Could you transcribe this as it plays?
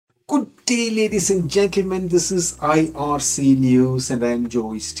Day, ladies and gentlemen, this is IRC News and I am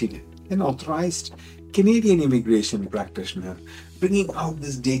Joy Steele, an authorized Canadian immigration practitioner, bringing out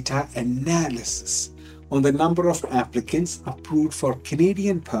this data analysis on the number of applicants approved for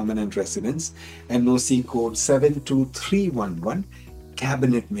Canadian permanent residence NOC code 72311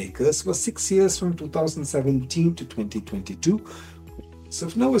 Cabinetmakers for 6 years from 2017 to 2022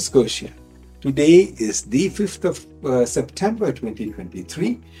 of Nova Scotia. Today is the 5th of September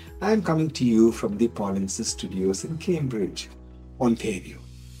 2023. I am coming to you from the Paulin's Studios in Cambridge, Ontario.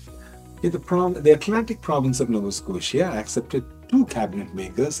 The Atlantic province of Nova Scotia accepted 2 cabinet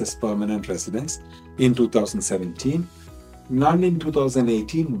makers as permanent residents in 2017, none in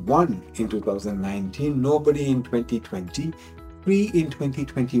 2018, 1 in 2019, nobody in 2020, 3 in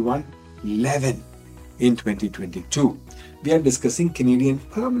 2021, 11 in 2022. We are discussing Canadian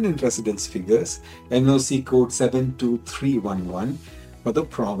permanent residence figures, NOC code 72311 for the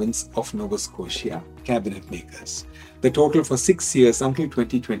province of Nova Scotia cabinet makers. The total for 6 years until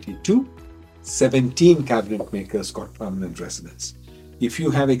 2022, 17 cabinet makers got permanent residence. If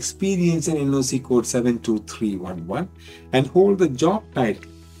you have experience in NOC code 72311 and hold the job title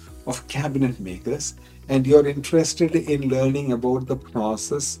of cabinet makers and you're interested in learning about the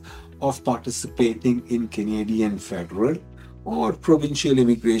process of participating in Canadian federal or provincial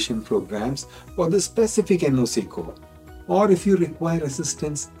immigration programs for the specific NOC code, or if you require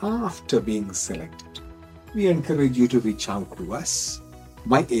assistance after being selected, we encourage you to reach out to us,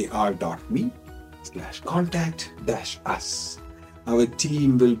 myar.me/contact-us. Our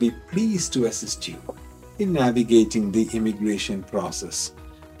team will be pleased to assist you in navigating the immigration process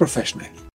professionally.